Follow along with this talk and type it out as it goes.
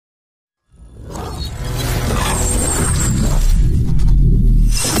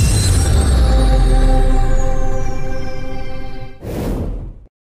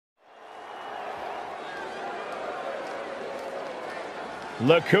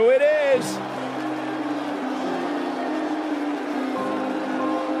Look who it is.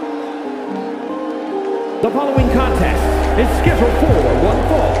 The following contest is scheduled for one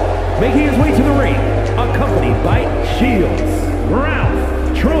fall. Making his way to the ring, accompanied by Shields,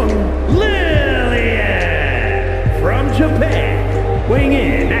 Ralph Trung Lillian from Japan, weighing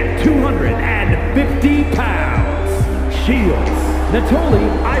in at 250 pounds. Shields, Natoli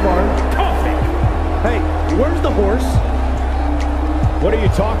Ivar Tofik. Hey, where's the horse? What are you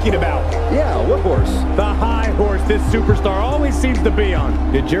talking about? Yeah, what horse? The high horse this superstar always seems to be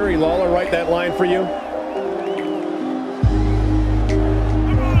on. Did Jerry Lawler write that line for you?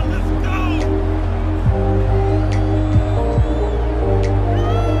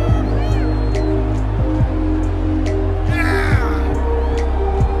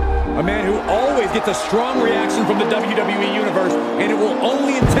 A man who always gets a strong reaction from the WWE Universe, and it will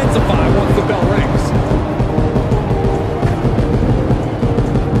only intensify once the bell rings.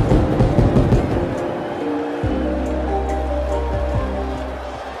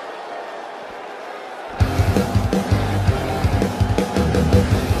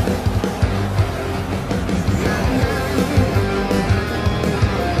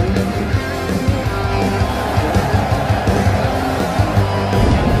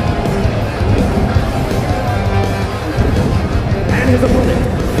 His opponent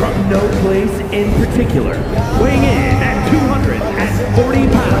from no place in particular, weighing in at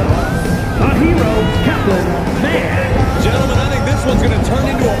 240 pounds, the hero, Captain Man. Gentlemen, I think this one's going to turn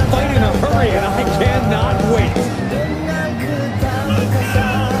into a fight in a hurry, and I cannot wait.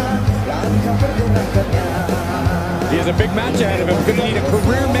 He has a big match ahead of him. Going to need a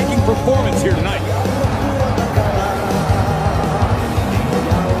career-making performance here tonight.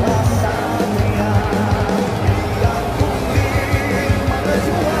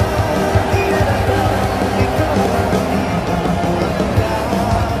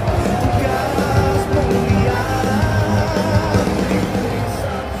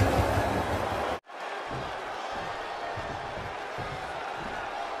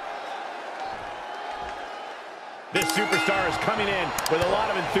 This superstar is coming in with a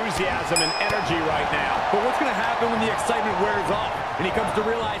lot of enthusiasm and energy right now. But what's going to happen when the excitement wears off and he comes to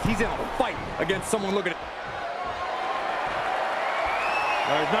realize he's in a fight against someone looking at...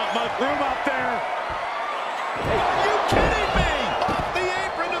 There's not much room out there. Are you kidding me? Off the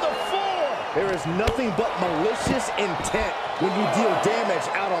apron to the floor. There is nothing but malicious intent when you deal damage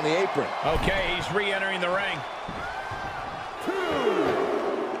out on the apron. Okay, he's re-entering the ring.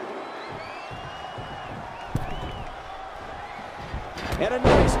 And a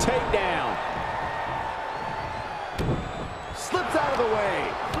nice takedown. Slips out of the way.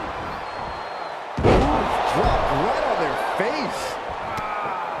 Dropped right on their face.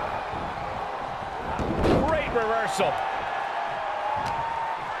 Great reversal.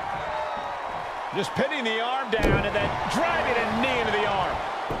 Just pinning the arm down and then driving a knee into the arm.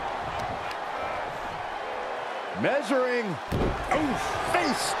 Measuring. Oof,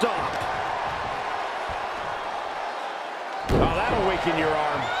 face stop. Oh, that'll weaken your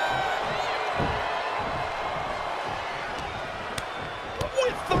arm.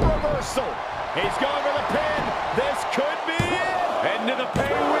 With the reversal. He's going for the pin. This could be it. Into the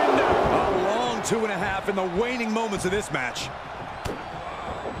pay window. A long 2.5 in the waning moments of this match.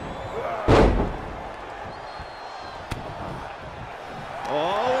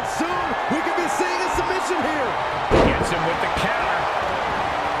 Oh, and soon we could be seeing a submission here. Gets him with the counter.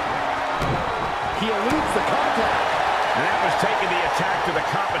 He eludes the contact. And that was taking the attack to the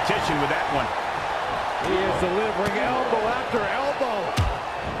competition with that one. He is delivering elbow after elbow.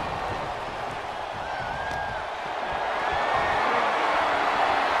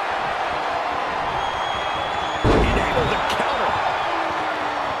 Enabled to counter.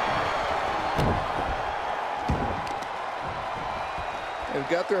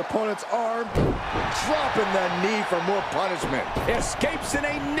 They've got their opponent's arm, dropping the knee for more punishment. Escapes in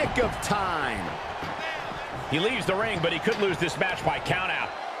a nick of time. He leaves the ring, but he could lose this match by countout.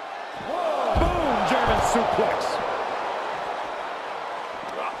 Boom, German suplex.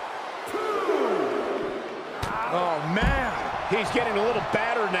 Oh, man. He's getting a little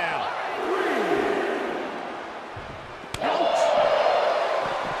battered now. Ouch.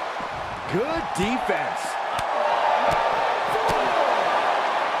 Good defense.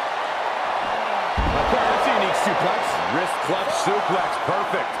 That's a unique suplex. Wrist clutch suplex.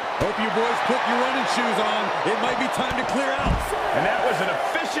 Perfect. Hope you boys put your running shoes on. It might be time to clear out. And that was an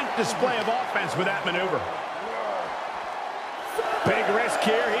efficient display of offense with that maneuver. Big risk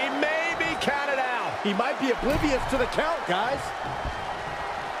here. He may be counted out. He might be oblivious to the count, guys.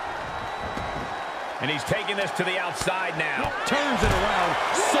 And he's taking this to the outside now. Turns it around.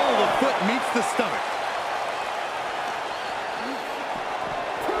 Sole of foot meets the stomach.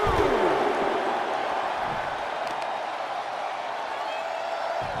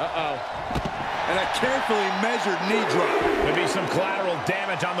 Uh-oh. And a carefully measured knee drop. Could be some collateral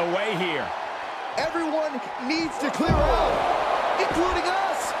damage on the way here. Everyone needs to clear out, including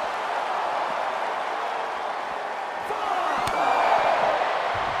us.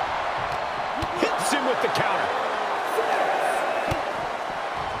 Hits him with the counter.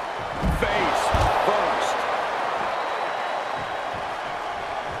 Face first.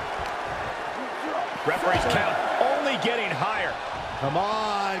 Referee's count only getting higher. Come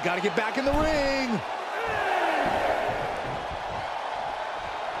on, got to get back in the ring.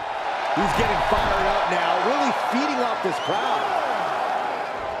 He's getting fired up now, really feeding off this crowd.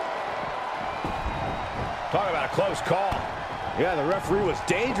 Talk about a close call. Yeah, the referee was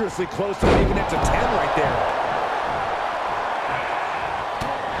dangerously close to making it to 10 right there.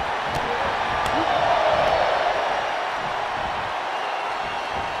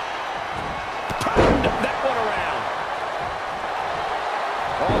 Turned that one around.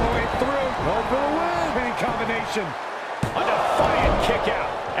 All the way through. Going for the win. Winning combination. A defiant kick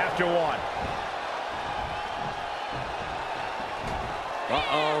out after one.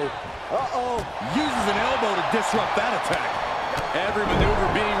 Uh-oh. Uh-oh. Uses an elbow to disrupt that attack. Every maneuver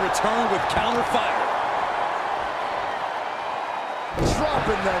being returned with counter fire.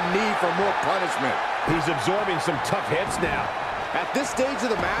 Dropping the knee for more punishment. He's absorbing some tough hits now. At this stage of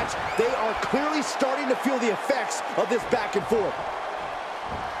the match, they are clearly starting to feel the effects of this back and forth.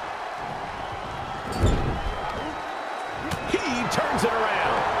 He turns it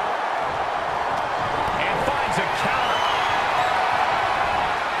around. And finds a counter.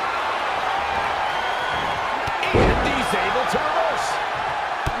 And he's able to reverse.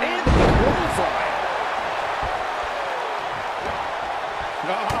 And the clothesline.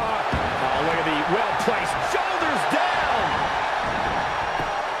 Oh, look at the well-placed shoulders down.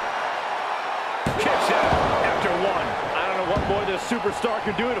 Kicks out after one. I don't know what more this superstar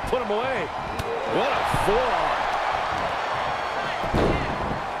can do to put him away. What a forearm.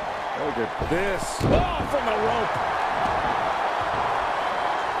 Look at this. Oh, from the rope.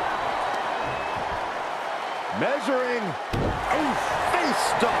 Measuring. Oof, face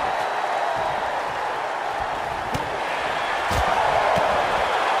stop.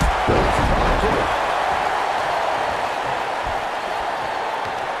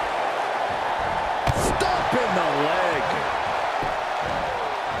 Stop in the leg.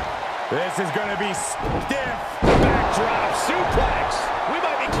 This is going to be stiff. Backdrop suplex. We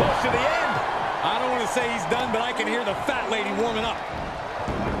might be close to the end. I don't want to say he's done, but I can hear the fat lady warming up.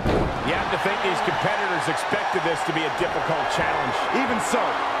 You have to think these competitors expected this to be a difficult challenge. Even so,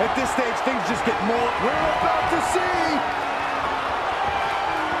 at this stage, things just get more. We're about to see.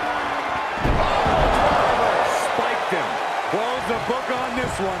 Oh, Spiked him. close the book on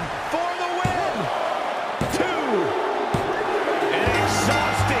this one. For the win. 2. An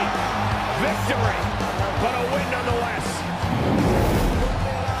exhausting victory, but a win nonetheless.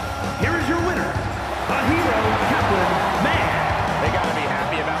 Here is your winner, a hero, Keluang, man. They got to be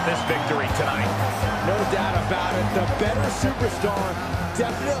happy about this victory tonight. No doubt about it. The better superstar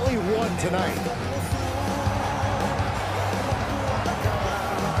definitely won tonight.